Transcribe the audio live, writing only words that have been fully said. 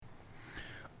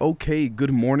Okay,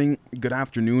 good morning, good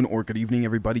afternoon, or good evening,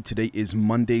 everybody. Today is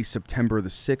Monday, September the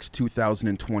 6th,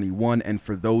 2021, and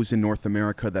for those in North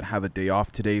America that have a day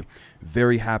off today,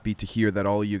 very happy to hear that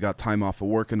all of you got time off of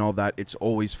work and all that. It's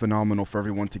always phenomenal for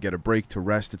everyone to get a break, to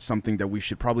rest. It's something that we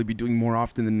should probably be doing more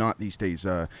often than not these days,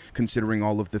 considering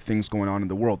all of the things going on in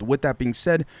the world. With that being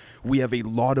said, we have a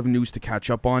lot of news to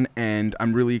catch up on, and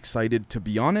I'm really excited, to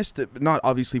be honest, not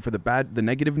obviously for the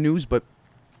negative news, but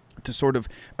to sort of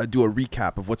do a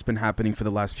recap of what's been happening for the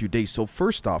last few days. So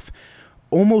first off,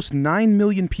 almost 9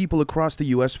 million people across the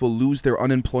U.S. will lose their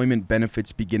unemployment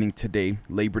benefits beginning today,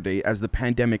 Labor Day, as the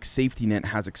pandemic safety net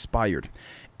has expired.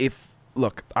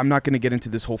 Look, I'm not going to get into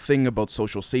this whole thing about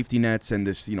social safety nets and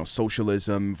this,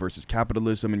 socialism versus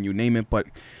capitalism and you name it, but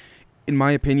in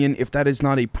my opinion, if that is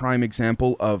not a prime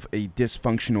example of a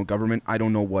dysfunctional government, I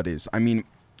don't know what is. I mean,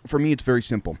 for me, it's very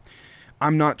simple.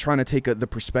 I'm not trying to take the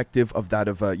perspective of that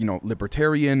of a,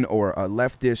 libertarian or a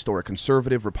leftist or a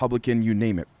conservative, Republican, you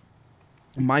name it.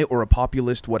 Or a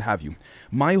populist, what have you.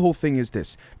 My whole thing is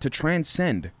this: to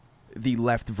transcend the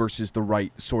left versus the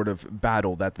right sort of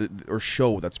battle or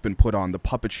show that's been put on, the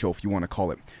puppet show, if you want to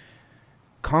call it.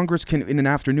 Congress can, in an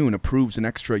afternoon, approves an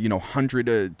extra, $100,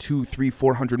 $200,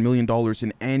 $300, $400 million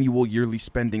in annual yearly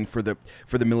spending for the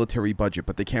military budget,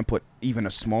 but they can't put even a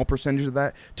small percentage of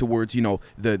that towards,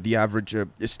 the average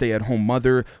stay-at-home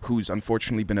mother who's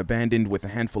unfortunately been abandoned with a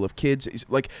handful of kids.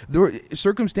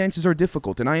 Circumstances are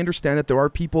difficult, and I understand that there are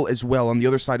people as well on the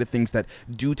other side of things that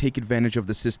do take advantage of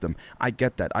the system. I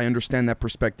get that. I understand that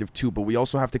perspective too, but we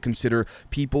also have to consider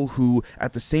people who,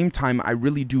 at the same time, I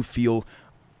really do feel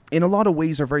in a lot of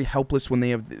ways are very helpless when they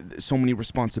have so many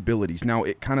responsibilities. Now,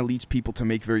 it kind of leads people to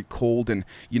make very cold and,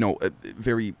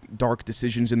 very dark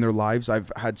decisions in their lives.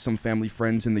 I've had some family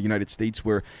friends in the United States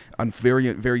where,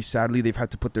 very, very sadly, they've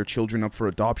had to put their children up for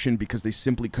adoption because they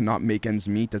simply could not make ends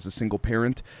meet as a single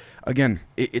parent. Again,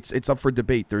 it's up for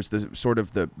debate. There's the sort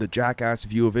of the jackass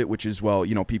view of it, which is, well,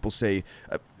 people say,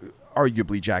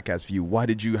 arguably jackass view, why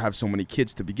did you have so many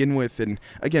kids to begin with? And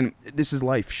again, this is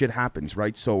life, shit happens,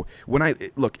 right? So when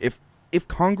if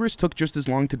Congress took just as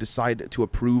long to decide to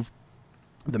approve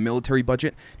the military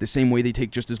budget, the same way they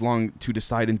take just as long to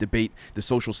decide and debate the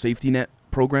social safety net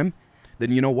program,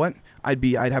 then you know what?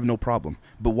 I'd have no problem.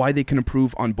 But why they can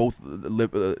approve on both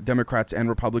Democrats and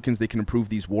Republicans, they can approve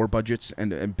these war budgets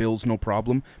and bills, no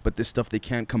problem, but this stuff they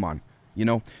can't, come on.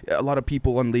 A lot of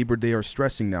people on Labor Day are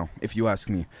stressing now, if you ask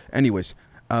me. Anyways,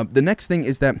 the next thing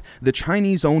is that the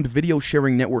Chinese-owned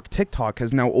video-sharing network TikTok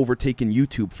has now overtaken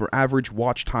YouTube for average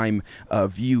watch time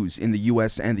views in the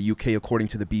US and the UK, according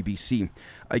to the BBC.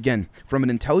 Again, from an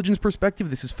intelligence perspective,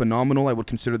 this is phenomenal. I would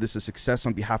consider this a success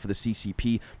on behalf of the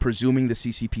CCP, presuming the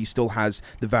CCP still has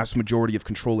the vast majority of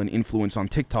control and influence on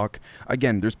TikTok.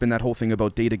 Again, there's been that whole thing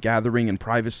about data gathering and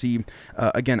privacy.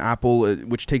 Again, Apple,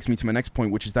 which takes me to my next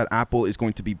point, which is that Apple is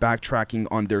going to be backtracking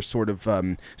on their sort of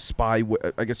spy,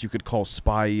 I guess you could call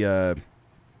spy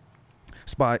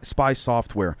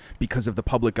software because of the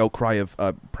public outcry of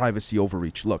privacy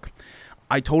overreach. Look,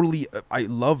 I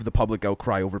love the public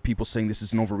outcry over people saying this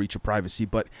is an overreach of privacy,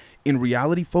 but in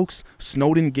reality, folks,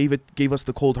 Snowden gave us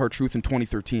the cold hard truth in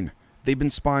 2013. They've been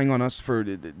spying on us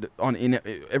in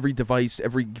every device,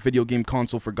 every video game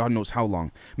console for God knows how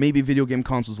long. Maybe video game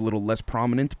consoles a little less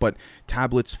prominent, but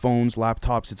tablets, phones,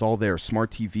 laptops, it's all there.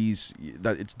 Smart TVs,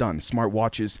 it's done. Smart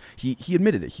watches. He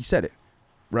admitted it. He said it.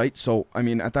 Right? So, I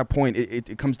mean, at that point,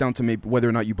 it comes down to maybe whether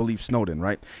or not you believe Snowden,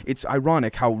 right? It's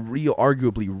ironic how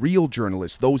arguably real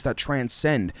journalists, those that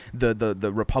transcend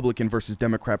the Republican versus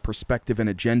Democrat perspective and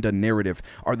agenda narrative,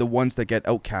 are the ones that get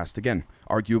outcast. Again,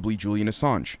 arguably Julian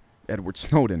Assange, Edward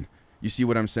Snowden. You see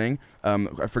what I'm saying?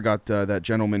 I forgot that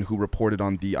gentleman who reported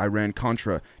on the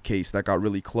Iran-Contra case that got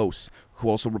really close, who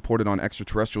also reported on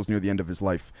extraterrestrials near the end of his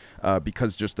life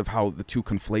because just of how the two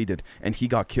conflated, and he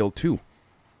got killed too.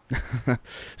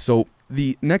 So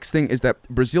the next thing is that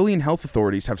Brazilian health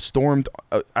authorities have stormed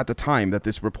at the time that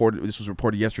this was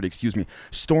reported yesterday,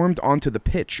 stormed onto the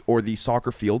pitch or the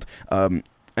soccer field and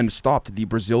stopped the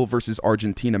Brazil versus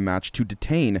Argentina match to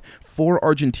detain 4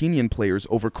 Argentinian players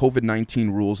over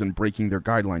COVID-19 rules and breaking their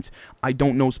guidelines. I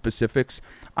don't know specifics.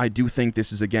 I do think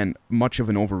this is, again, much of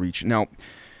an overreach. Now,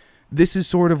 this is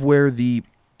sort of where the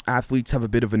athletes have a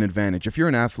bit of an advantage. If you're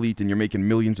an athlete and you're making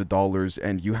millions of dollars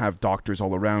and you have doctors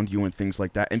all around you and things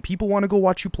like that, and people want to go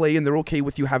watch you play and they're okay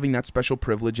with you having that special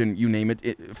privilege and you name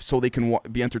it, so they can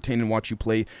be entertained and watch you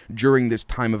play during this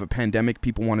time of a pandemic,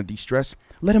 people want to de-stress,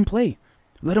 let them play.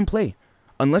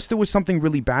 Unless there was something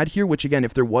really bad here, which again,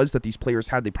 if there was that these players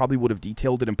had, they probably would have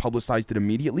detailed it and publicized it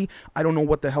immediately. I don't know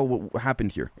what the hell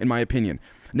happened here, in my opinion.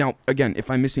 Now, again, if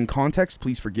I'm missing context,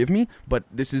 please forgive me, but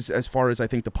this is as far as I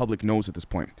think the public knows at this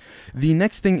point. The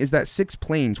next thing is that 6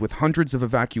 planes with hundreds of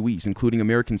evacuees, including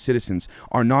American citizens,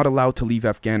 are not allowed to leave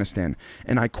Afghanistan.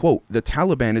 And I quote, "The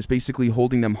Taliban is basically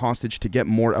holding them hostage to get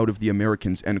more out of the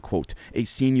Americans," end quote, a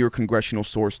senior congressional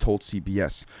source told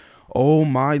CBS. Oh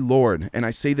my Lord. And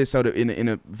I say this in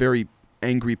a very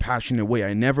angry, passionate way.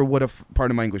 I never would have,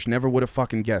 pardon my English, never would have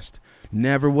fucking guessed.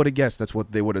 Never would have guessed that's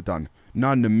what they would have done.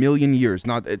 Not in a million years.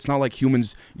 It's not like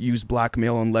humans use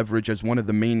blackmail and leverage as one of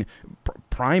the main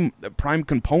prime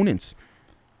components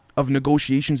of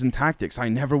negotiations and tactics. I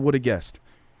never would have guessed.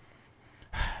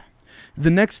 The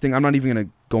next thing, I'm not even going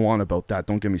to go on about that.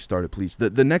 Don't get me started, please.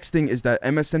 The next thing is that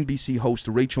MSNBC host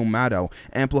Rachel Maddow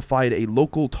amplified a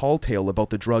local tall tale about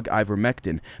the drug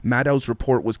ivermectin. Maddow's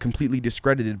report was completely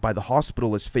discredited by the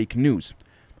hospital as fake news.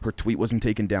 Her tweet wasn't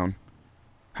taken down.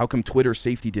 How come Twitter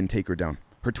safety didn't take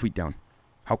her tweet down?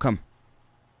 How come?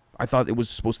 I thought it was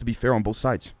supposed to be fair on both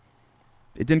sides.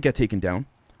 It didn't get taken down.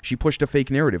 She pushed a fake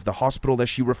narrative. The hospital that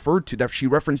she referred to, that she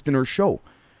referenced in her show,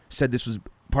 said this was,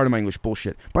 pardon my English,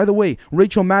 bullshit. By the way,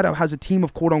 Rachel Maddow has a team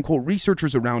of quote-unquote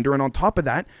researchers around her, and on top of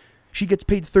that, she gets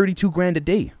paid $32,000 a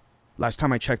day. Last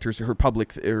time I checked her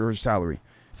salary.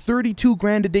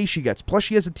 $32,000 a day she gets, plus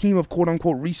she has a team of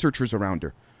quote-unquote researchers around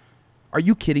her. Are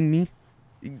you kidding me?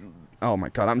 Oh my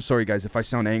God, I'm sorry guys if I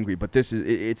sound angry, but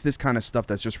it's this kind of stuff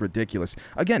that's just ridiculous.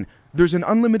 Again, there's an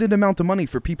unlimited amount of money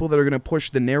for people that are going to push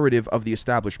the narrative of the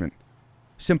establishment.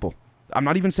 Simple. I'm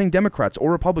not even saying Democrats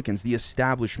or Republicans, the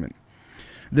establishment.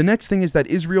 The next thing is that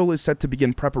Israel is set to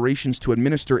begin preparations to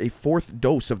administer a 4th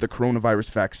dose of the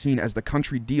coronavirus vaccine as the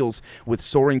country deals with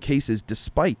soaring cases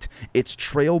despite its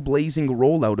trailblazing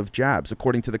rollout of jabs,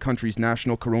 according to the country's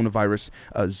national coronavirus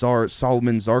czar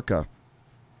Salman Zarqa.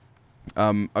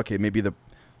 Okay, maybe the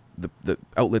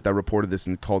outlet that reported this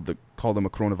and called them a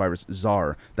coronavirus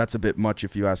czar. That's a bit much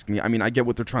if you ask me. I mean, I see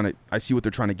what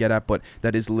they're trying to get at, but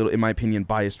that is a little, in my opinion,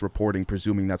 biased reporting,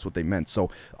 presuming that's what they meant. So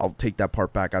I'll take that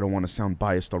part back. I don't want to sound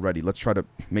biased already. Let's try to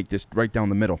make this right down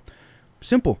the middle.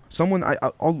 Simple. Someone,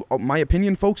 my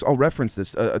opinion, folks, I'll reference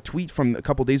this. A tweet from a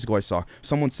couple days ago I saw.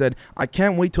 Someone said, "I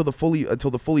can't wait till the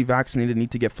fully vaccinated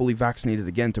need to get fully vaccinated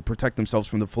again to protect themselves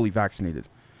from the fully vaccinated."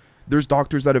 There's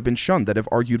doctors that have been shunned that have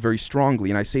argued very strongly,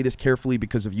 and I say this carefully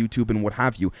because of YouTube and what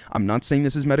have you. I'm not saying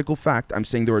this is medical fact. I'm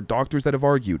saying there are doctors that have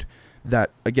argued that,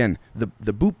 again, the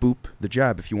boop, the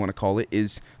jab, if you want to call it,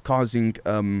 is causing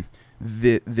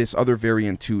this other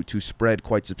variant to spread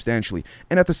quite substantially.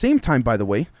 And at the same time, by the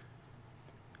way,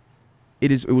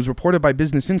 it was reported by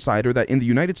Business Insider that in the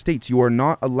United States you are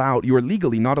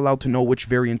legally not allowed to know which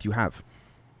variant you have.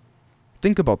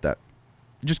 Think about that.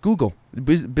 Just Google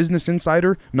Business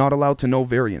Insider, not allowed to know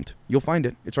variant. You'll find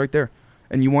it. It's right there.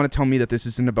 And you want to tell me that this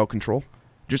isn't about control?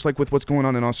 Just like with what's going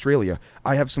on in Australia.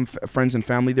 I have some friends and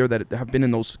family there that have been in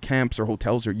those camps or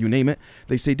hotels or you name it.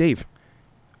 They say, "Dave,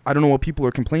 I don't know what people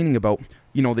are complaining about.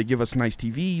 You know, they give us nice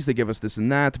TVs, they give us this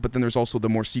and that, but then there's also the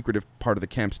more secretive part of the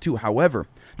camps too." However,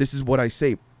 this is what I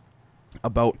say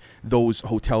about those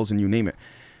hotels and you name it.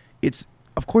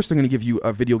 Of course they're going to give you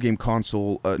a video game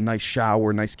console, a nice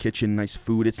shower, nice kitchen, nice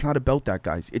food. It's not about that,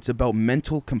 guys. It's about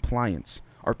mental compliance.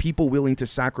 Are people willing to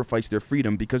sacrifice their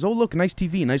freedom because, oh, look, nice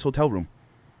TV, nice hotel room?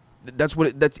 That's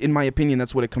in my opinion,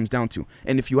 that's what it comes down to.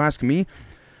 And if you ask me,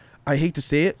 I hate to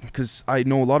say it because I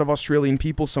know a lot of Australian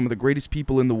people, some of the greatest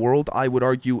people in the world. I would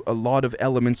argue a lot of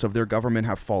elements of their government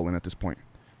have fallen at this point.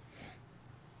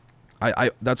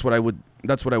 That's what I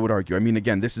would argue. I mean,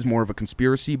 again, this is more of a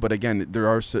conspiracy, but again, there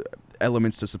are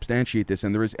elements to substantiate this,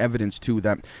 and there is evidence too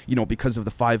that, you know, because of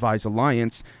the Five Eyes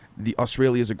alliance,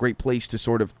 Australia is a great place to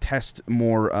sort of test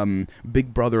more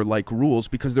Big Brother-like rules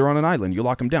because they're on an island. You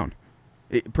lock them down.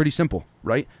 Pretty simple,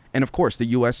 right? And of course, the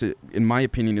U.S., in my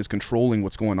opinion, is controlling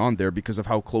what's going on there because of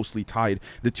how closely tied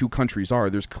the two countries are.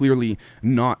 There's clearly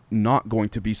not going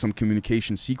to be some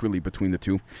communication secretly between the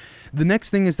two. The next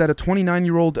thing is that a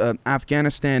 29-year-old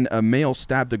Afghanistan male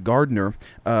stabbed a gardener,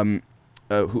 a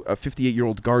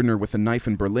 58-year-old gardener, with a knife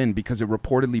in Berlin because it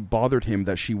reportedly bothered him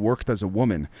that she worked as a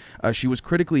woman. She was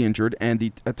critically injured, and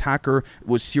the attacker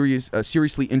was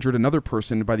seriously injured another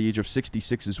person by the age of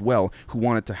 66 as well, who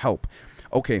wanted to help.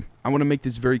 Okay, I want to make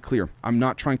this very clear. I'm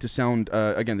not trying to sound,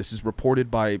 again, this is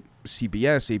reported by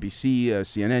CBS, ABC,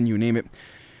 CNN, you name it.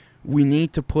 We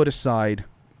need to put aside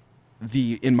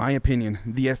in my opinion,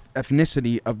 the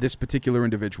ethnicity of this particular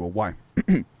individual. Why?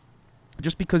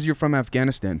 Just because you're from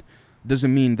Afghanistan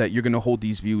doesn't mean that you're going to hold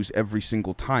these views every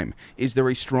single time. Is there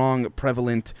a strong,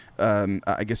 prevalent,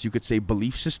 I guess you could say,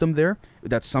 belief system there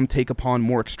that some take upon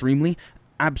more extremely?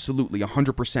 Absolutely,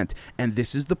 100%. And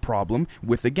this is the problem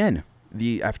with, again,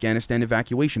 the Afghanistan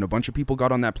evacuation. A bunch of people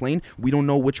got on that plane. We don't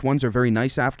know which ones are very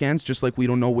nice Afghans, just like we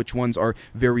don't know which ones are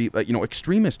very,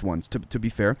 extremist ones, to be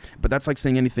fair. But that's like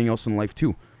saying anything else in life,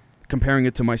 too. Comparing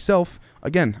it to myself,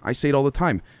 again, I say it all the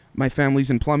time. My family's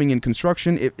in plumbing and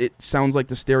construction. It sounds like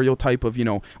the stereotype of,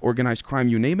 organized crime,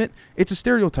 you name it. It's a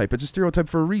stereotype. It's a stereotype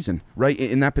for a reason, right?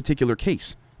 In that particular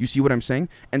case. You see what I'm saying?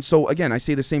 And so, again, I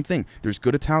say the same thing. There's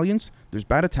good Italians. There's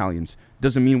bad Italians.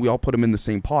 Doesn't mean we all put them in the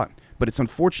same pot. But it's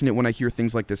unfortunate when I hear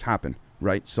things like this happen,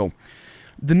 right? So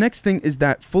the next thing is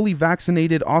that fully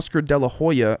vaccinated Oscar De La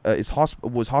Hoya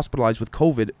was hospitalized with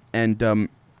COVID and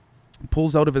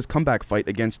pulls out of his comeback fight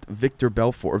against Vitor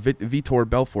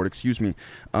Belfort, excuse me.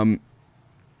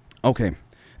 Okay.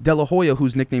 De La Hoya,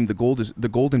 who's nicknamed the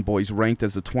Golden Boy, is ranked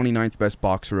as the 29th best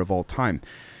boxer of all time.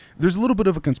 There's a little bit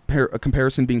of a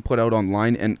comparison being put out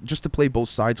online, and just to play both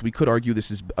sides, we could argue this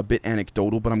is a bit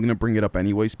anecdotal, but I'm going to bring it up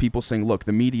anyways. People saying, look,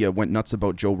 the media went nuts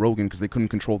about Joe Rogan because they couldn't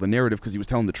control the narrative because he was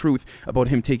telling the truth about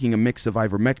him taking a mix of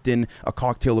ivermectin, a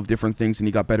cocktail of different things, and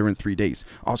he got better in 3 days.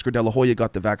 Oscar De La Hoya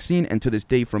got the vaccine, and to this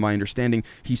day, from my understanding,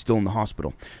 he's still in the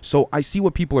hospital. So I see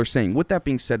what people are saying. With that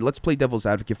being said, let's play devil's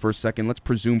advocate for a second. Let's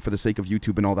presume, for the sake of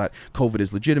YouTube and all that, COVID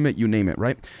is legitimate, you name it,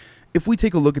 right? If we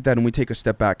take a look at that and we take a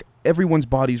step back, everyone's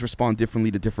bodies respond differently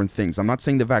to different things. I'm not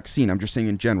saying the vaccine, I'm just saying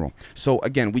in general. So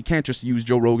again, we can't just use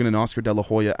Joe Rogan and Oscar De La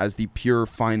Hoya as the pure,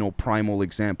 final, primal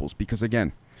examples because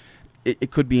again,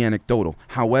 it could be anecdotal.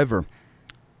 However,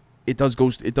 it does go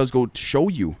to show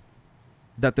you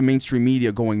that the mainstream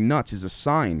media going nuts is a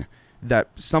sign that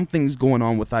something's going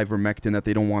on with ivermectin that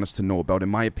they don't want us to know about, in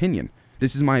my opinion.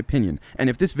 This is my opinion.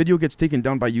 And if this video gets taken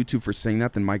down by YouTube for saying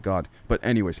that, then my God. But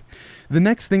anyways, the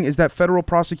next thing is that federal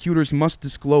prosecutors must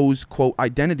disclose, quote,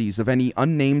 identities of any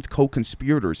unnamed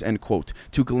co-conspirators, end quote,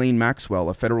 to Ghislaine Maxwell,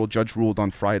 a federal judge ruled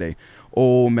on Friday.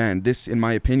 Oh man, this, in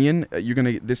my opinion,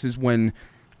 this is when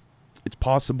it's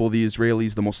possible the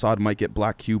Israelis, the Mossad, might get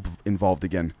Black Cube involved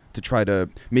again to try to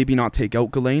maybe not take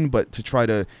out Ghislaine, but to try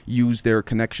to use their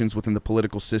connections within the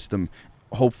political system,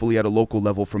 hopefully at a local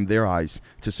level from their eyes,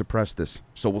 to suppress this.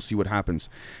 So we'll see what happens.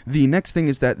 The next thing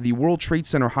is that the World Trade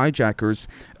Center hijackers,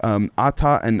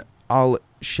 Atta and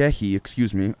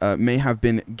Al-Shehi, may have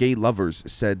been gay lovers,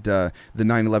 said the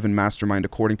 9/11 mastermind,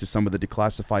 according to some of the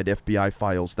declassified FBI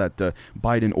files that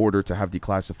Biden ordered to have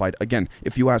declassified. Again,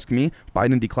 if you ask me,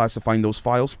 Biden declassifying those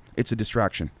files, it's a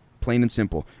distraction. Plain and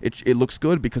simple. It looks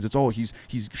good because it's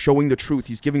he's showing the truth.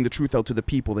 He's giving the truth out to the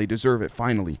people. They deserve it,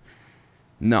 finally.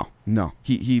 No.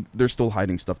 They're still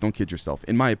hiding stuff. Don't kid yourself,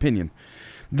 in my opinion.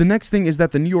 The next thing is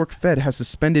that the New York Fed has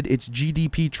suspended its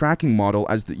GDP tracking model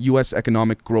as the U.S.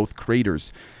 economic growth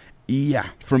craters. Yeah,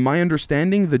 from my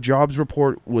understanding, the jobs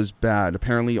report was bad.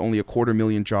 Apparently, only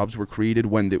 250,000 jobs were created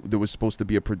when there was supposed to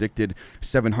be a predicted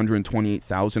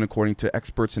 728,000, according to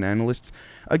experts and analysts.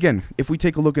 Again, if we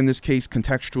take a look in this case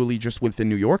contextually just within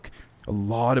New York, a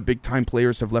lot of big-time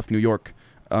players have left New York.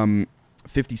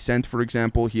 50 Cent, for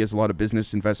example, he has a lot of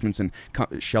business investments in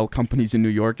shell companies in New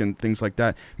York and things like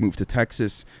that. Moved to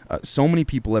Texas. So many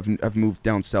people have moved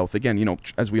down south. Again,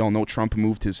 as we all know, Trump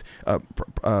moved his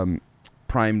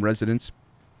prime residence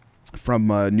from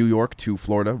New York to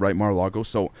Florida, right, Mar-a-Lago.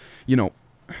 So,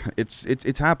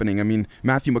 it's happening. I mean,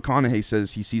 Matthew McConaughey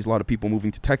says he sees a lot of people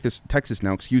moving to Texas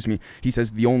now. He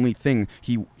says the only thing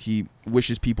he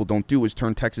wishes people don't do is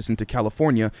turn Texas into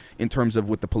California in terms of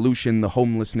with the pollution, the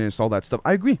homelessness, all that stuff.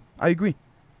 I agree.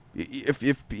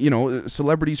 If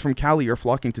celebrities from Cali are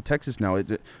flocking to Texas now,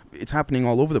 it's happening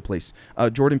all over the place.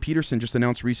 Jordan Peterson just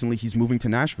announced recently he's moving to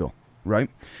Nashville.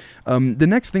 Right. The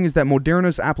next thing is that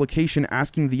Moderna's application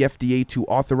asking the FDA to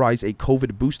authorize a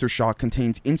COVID booster shot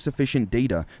contains insufficient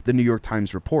data, the New York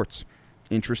Times reports.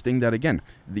 Interesting that, again,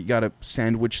 you got to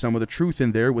sandwich some of the truth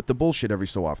in there with the bullshit every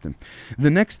so often.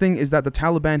 The next thing is that the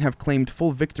Taliban have claimed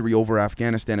full victory over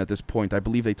Afghanistan at this point. I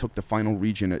believe they took the final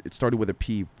region. It started with a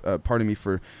P. Pardon me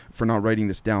for not writing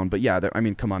this down. But yeah,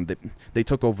 come on. They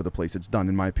took over the place. It's done,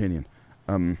 in my opinion.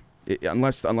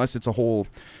 Unless it's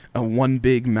one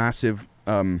big massive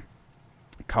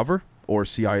cover or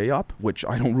CIA op, which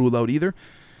I don't rule out either.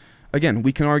 Again,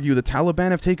 we can argue the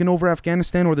Taliban have taken over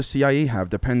Afghanistan or the CIA have.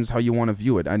 Depends how you want to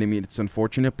view it. I mean, it's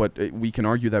unfortunate, but we can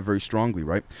argue that very strongly,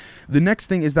 right? The next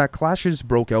thing is that clashes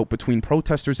broke out between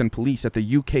protesters and police at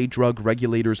the UK Drug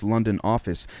Regulator's London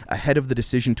office ahead of the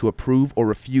decision to approve or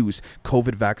refuse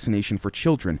COVID vaccination for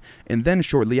children. And then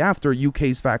shortly after,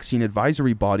 UK's vaccine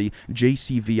advisory body,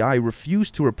 JCVI,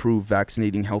 refused to approve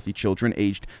vaccinating healthy children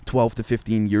aged 12 to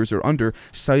 15 years or under,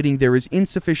 citing there is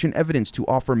insufficient evidence to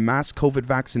offer mass COVID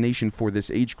vaccination for this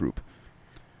age group.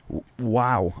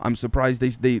 Wow. I'm surprised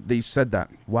they said that.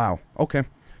 Wow. Okay.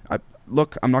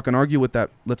 Look, I'm not going to argue with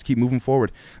that. Let's keep moving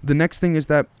forward. The next thing is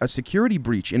that a security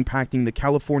breach impacting the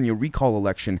California recall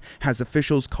election has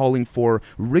officials calling for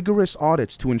rigorous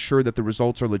audits to ensure that the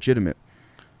results are legitimate.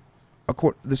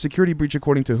 The security breach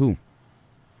according to who?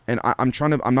 And I'm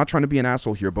not trying to be an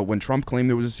asshole here, but when Trump claimed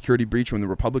there was a security breach, when the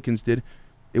Republicans did,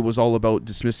 it was all about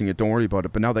dismissing it. Don't worry about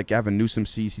it. But now that Gavin Newsom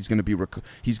sees he's going to be,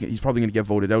 he's probably going to get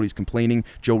voted out. He's complaining.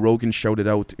 Joe Rogan shouted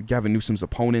out Gavin Newsom's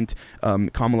opponent.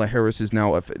 Kamala Harris is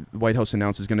now, the White House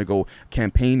announced, is going to go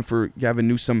campaign for Gavin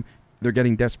Newsom. They're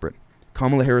getting desperate.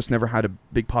 Kamala Harris never had a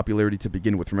big popularity to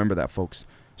begin with. Remember that, folks.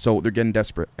 So they're getting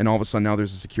desperate, and all of a sudden now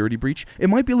there's a security breach. It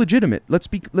might be legitimate. Let's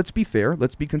be fair.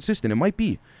 Let's be consistent. It might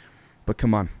be, but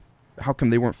come on, how come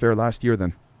they weren't fair last year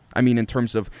then? I mean, in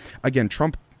terms of, again,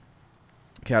 Trump.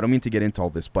 Okay, I don't mean to get into all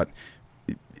this, but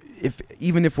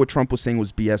even if what Trump was saying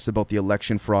was BS about the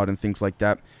election fraud and things like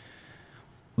that,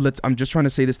 I'm just trying to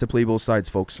say this to play both sides,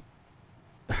 folks.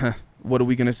 What are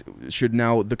we gonna? Should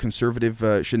now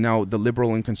the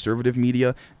liberal and conservative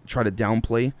media try to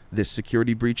downplay this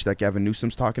security breach that Gavin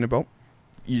Newsom's talking about?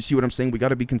 You see what I'm saying? We got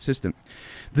to be consistent.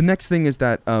 The next thing is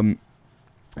that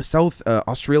South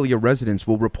Australia residents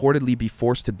will reportedly be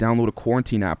forced to download a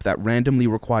quarantine app that randomly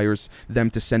requires them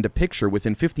to send a picture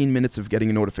within 15 minutes of getting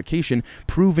a notification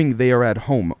proving they are at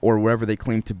home or wherever they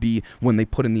claim to be when they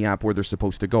put in the app where they're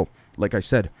supposed to go. Like I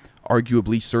said,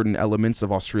 arguably certain elements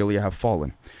of Australia have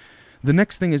fallen. The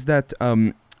next thing is that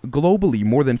globally,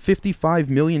 more than 55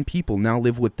 million people now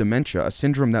live with dementia, a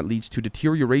syndrome that leads to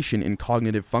deterioration in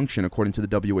cognitive function, according to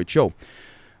the WHO.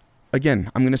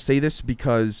 Again, I'm going to say this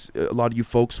because a lot of you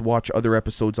folks watch other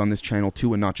episodes on this channel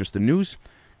too, and not just the news.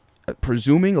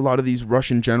 Presuming a lot of these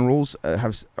Russian generals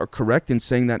are correct in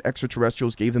saying that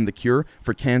extraterrestrials gave them the cure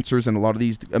for cancers and a lot of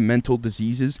these mental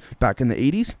diseases back in the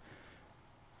 80s.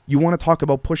 You want to talk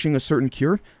about pushing a certain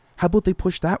cure? How about they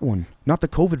push that one? Not the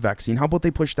COVID vaccine. How about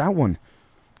they push that one?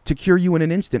 To cure you in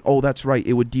an instant. Oh, that's right.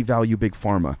 It would devalue Big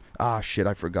Pharma. Ah, shit,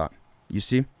 I forgot. You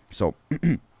see? So...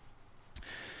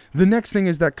 The next thing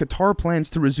is that Qatar plans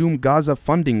to resume Gaza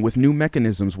funding with new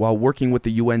mechanisms while working with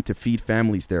the UN to feed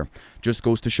families there. Just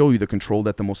goes to show you the control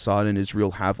that the Mossad and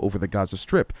Israel have over the Gaza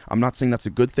Strip. I'm not saying that's a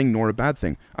good thing nor a bad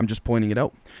thing. I'm just pointing it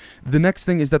out. The next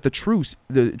thing is that the truce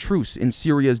in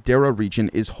Syria's Dera region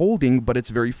is holding, but it's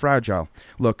very fragile.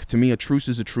 Look, to me, a truce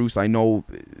is a truce. I know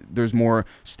there's more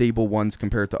stable ones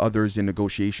compared to others in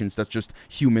negotiations. That's just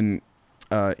human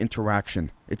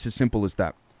interaction. It's as simple as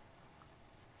that.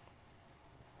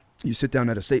 You sit down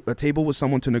at a table with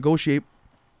someone to negotiate.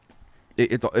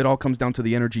 It all comes down to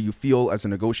the energy you feel as a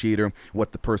negotiator,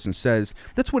 what the person says.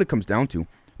 That's what it comes down to.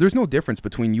 There's no difference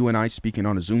between you and I speaking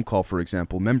on a Zoom call, for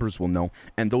example, members will know,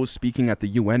 and those speaking at the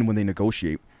UN when they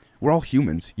negotiate. We're all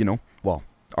humans, you know? Well,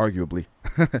 arguably.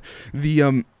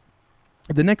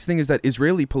 The next thing is that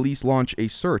Israeli police launch a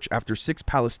search after 6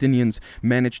 Palestinians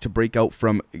managed to break out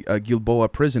from Gilboa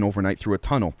prison overnight through a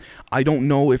tunnel. I don't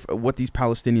know what these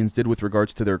Palestinians did with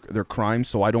regards to their crimes,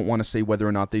 so I don't want to say whether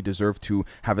or not they deserve to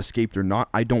have escaped or not.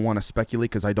 I don't want to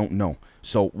speculate because I don't know.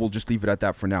 So we'll just leave it at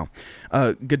that for now.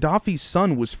 Gaddafi's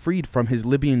son was freed from his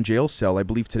Libyan jail cell, I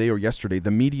believe today or yesterday.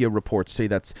 The media reports say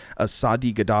that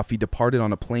Saadi Gaddafi departed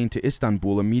on a plane to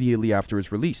Istanbul immediately after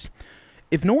his release.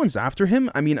 If no one's after him,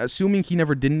 I mean, assuming he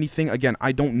never did anything, again,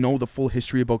 I don't know the full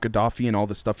history about Gaddafi and all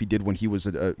the stuff he did when he was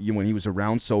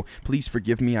around, so please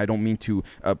forgive me. I don't mean to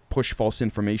push false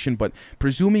information, but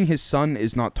presuming his son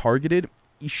is not targeted,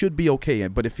 he should be okay.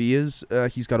 But if he is,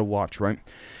 he's got to watch, right?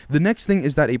 The next thing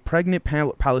is that a pregnant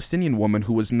Palestinian woman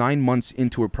who was 9 months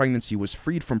into her pregnancy was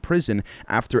freed from prison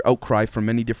after outcry from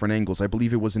many different angles. I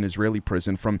believe it was an Israeli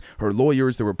prison. From her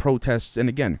lawyers, there were protests, and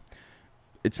again,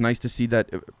 it's nice to see that,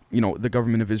 the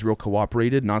government of Israel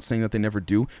cooperated. Not saying that they never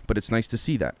do, but it's nice to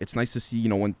see that. It's nice to see,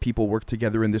 when people work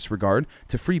together in this regard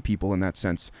to free people in that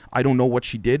sense. I don't know what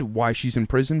she did, why she's in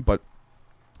prison, but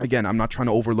again, I'm not trying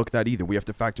to overlook that either. We have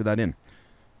to factor that in.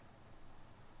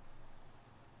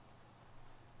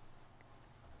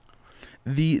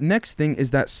 The next thing is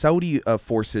that Saudi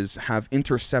forces have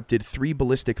intercepted 3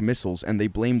 ballistic missiles, and they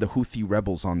blame the Houthi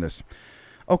rebels on this.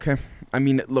 Okay. I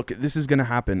mean, look, this is going to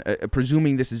happen.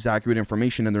 Presuming this is accurate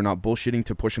information and they're not bullshitting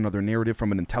to push another narrative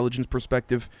from an intelligence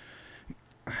perspective,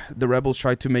 the rebels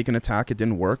tried to make an attack. It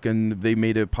didn't work, and they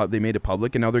made it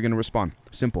public, and now they're going to respond.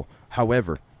 Simple.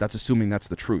 However, that's assuming that's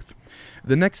the truth.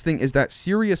 The next thing is that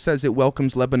Syria says it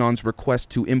welcomes Lebanon's request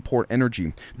to import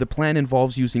energy. The plan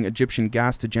involves using Egyptian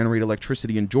gas to generate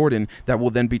electricity in Jordan that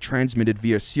will then be transmitted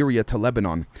via Syria to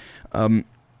Lebanon.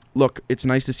 Look, it's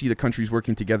nice to see the countries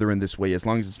working together in this way. As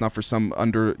long as it's not for some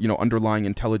underlying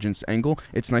intelligence angle,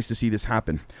 it's nice to see this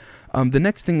happen. The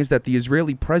next thing is that the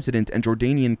Israeli president and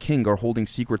Jordanian king are holding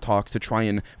secret talks to try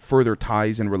and further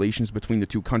ties and relations between the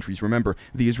two countries. Remember,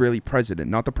 the Israeli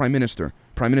president, not the prime minister.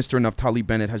 Prime Minister Naftali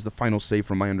Bennett has the final say,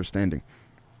 from my understanding.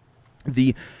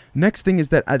 The next thing is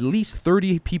that at least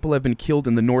 30 people have been killed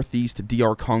in the northeast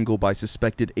DR Congo by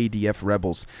suspected ADF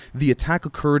rebels. The attack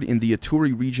occurred in the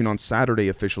Ituri region on Saturday,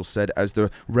 officials said, as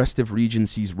the restive region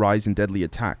sees rise in deadly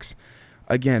attacks.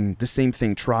 Again, the same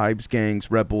thing, tribes, gangs,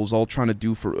 rebels, all trying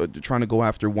to go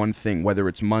after one thing, whether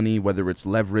it's money, whether it's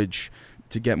leverage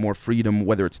to get more freedom,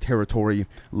 whether it's territory,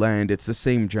 land. It's the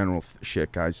same general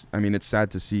shit, guys. I mean, it's sad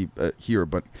to see here,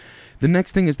 but the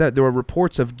next thing is that there are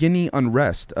reports of Guinea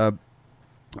unrest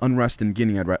in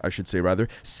Guinea, I should say,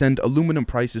 send aluminum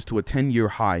prices to a 10-year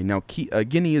high. Now,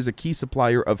 Guinea is a key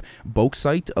supplier of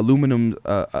bauxite,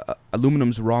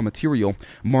 aluminum's raw material.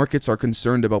 Markets are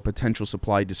concerned about potential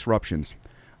supply disruptions.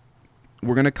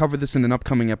 We're going to cover this in an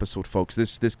upcoming episode, folks.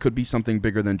 This could be something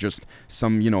bigger than just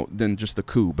than just the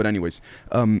coup. But anyways,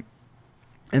 and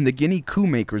the Guinea coup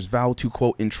makers vow to,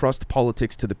 quote, entrust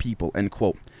politics to the people, end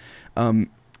quote.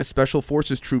 Special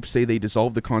forces troops say they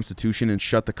dissolved the constitution and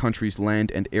shut the country's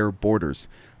land and air borders.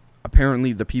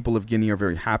 Apparently, the people of Guinea are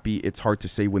very happy. It's hard to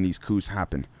say when these coups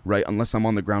happen, right? Unless I'm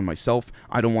on the ground myself,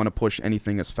 I don't want to push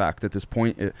anything as fact at this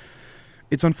point.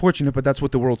 It's unfortunate, but that's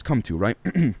what the world's come to, right?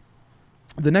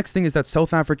 The next thing is that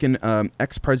South African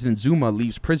ex-President Zuma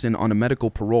leaves prison on a medical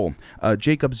parole.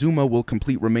 Jacob Zuma will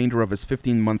complete remainder of his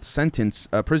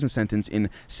 15-month prison sentence in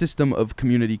System of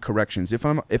Community Corrections. If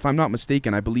I'm not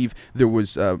mistaken, I believe there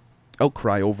was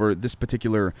outcry over this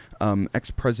particular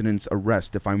ex-president's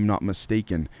arrest, if I'm not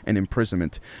mistaken, and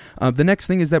imprisonment. The next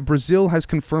thing is that Brazil has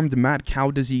confirmed mad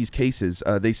cow disease cases.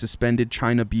 They suspended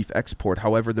China beef export.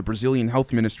 However, the Brazilian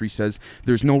health ministry says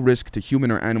there's no risk to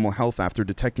human or animal health after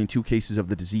detecting 2 cases of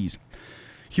the disease.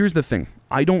 Here's the thing.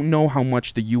 I don't know how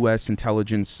much the U.S.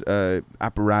 intelligence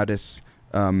apparatus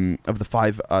of the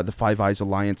Five Eyes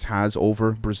Alliance has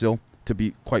over Brazil. To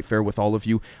be quite fair with all of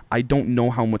you, I don't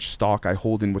know how much stock I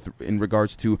hold in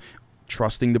regards to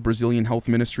trusting the Brazilian health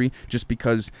ministry, just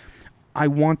because I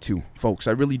want to, folks.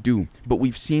 I really do. But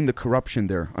we've seen the corruption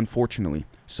there, unfortunately.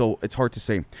 So it's hard to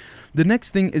say. The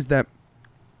next thing is that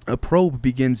a probe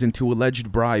begins into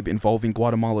alleged bribe involving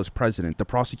Guatemala's president. The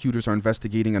prosecutors are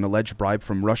investigating an alleged bribe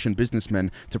from Russian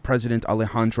businessmen to President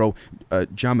Alejandro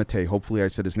Giammattei. Hopefully I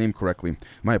said his name correctly.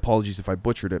 My apologies if I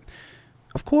butchered it.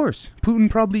 Of course.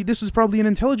 This was probably an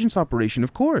intelligence operation,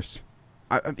 of course.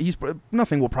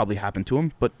 Nothing will probably happen to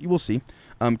him, but you will see.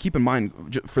 Keep in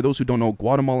mind, for those who don't know,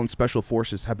 Guatemalan special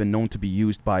forces have been known to be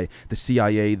used by the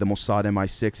CIA, the Mossad,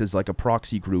 MI6 as like a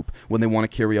proxy group when they want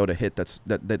to carry out a hit that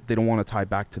they don't want to tie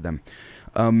back to them.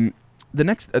 The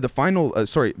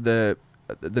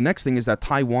next thing is that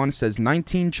Taiwan says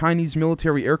 19 Chinese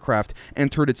military aircraft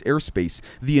entered its airspace.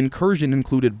 The incursion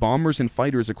included bombers and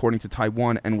fighters, according to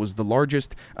Taiwan, and was the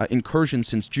largest incursion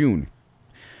since June.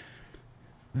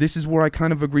 This is where I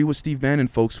kind of agree with Steve Bannon,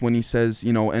 folks, when he says,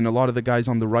 and a lot of the guys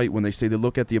on the right, when they say they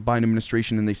look at the Biden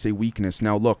administration and they say weakness.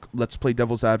 Now, look, let's play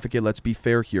devil's advocate. Let's be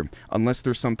fair here. Unless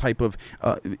there's some type of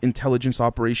intelligence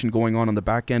operation going on the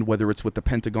back end, whether it's with the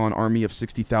Pentagon army of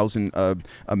 60,000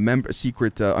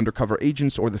 secret undercover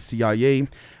agents or the CIA,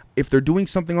 if they're doing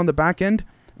something on the back end,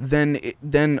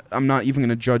 then I'm not even going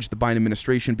to judge the Biden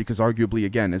administration, because arguably,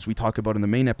 again, as we talk about in the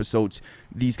main episodes,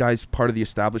 these guys, part of the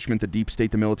establishment, the deep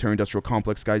state, the military-industrial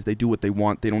complex guys, they do what they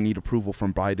want. They don't need approval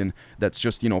from Biden. That's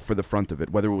just, for the front of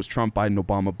it, whether it was Trump, Biden,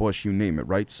 Obama, Bush, you name it,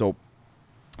 right? So,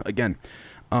 again,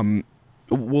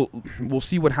 we'll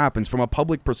see what happens. From a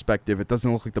public perspective, it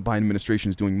doesn't look like the Biden administration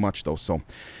is doing much, though. So,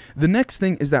 the next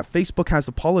thing is that Facebook has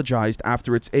apologized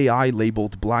after its AI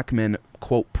labeled black men,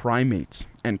 quote, primates,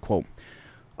 end quote.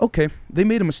 Okay, they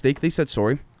made a mistake. They said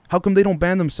sorry. How come they don't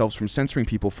ban themselves from censoring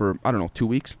people for, 2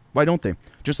 weeks? Why don't they?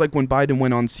 Just like when Biden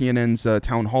went on CNN's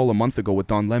town hall a month ago with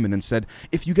Don Lemon and said,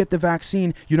 if you get the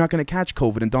vaccine, you're not going to catch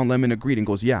COVID. And Don Lemon agreed and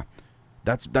goes, yeah,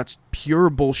 that's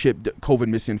pure bullshit COVID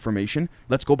misinformation.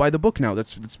 Let's go by the book now.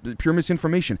 That's pure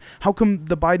misinformation. How come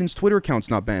the Biden's Twitter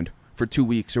account's not banned for 2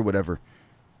 weeks or whatever?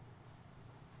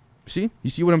 See?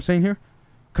 You see what I'm saying here?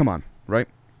 Come on, right?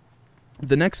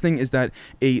 The next thing is that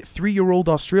a 3-year-old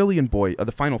Australian boy, a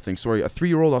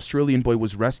 3-year-old Australian boy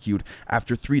was rescued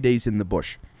after 3 days in the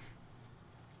bush.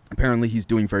 Apparently, he's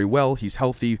doing very well. He's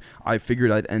healthy. I figured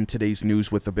I'd end today's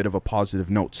news with a bit of a positive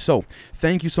note. So,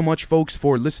 thank you so much, folks,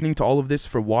 for listening to all of this,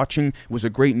 for watching. It was a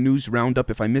great news roundup.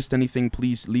 If I missed anything,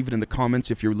 please leave it in the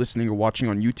comments if you're listening or watching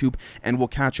on YouTube, and we'll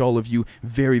catch all of you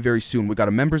very, very soon. We got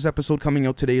a members episode coming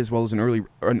out today, as well as an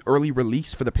early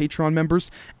release for the Patreon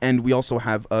members, and we also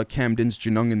have Camden's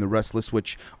Janung and the Restless,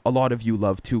 which a lot of you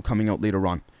love too, coming out later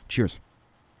on. Cheers.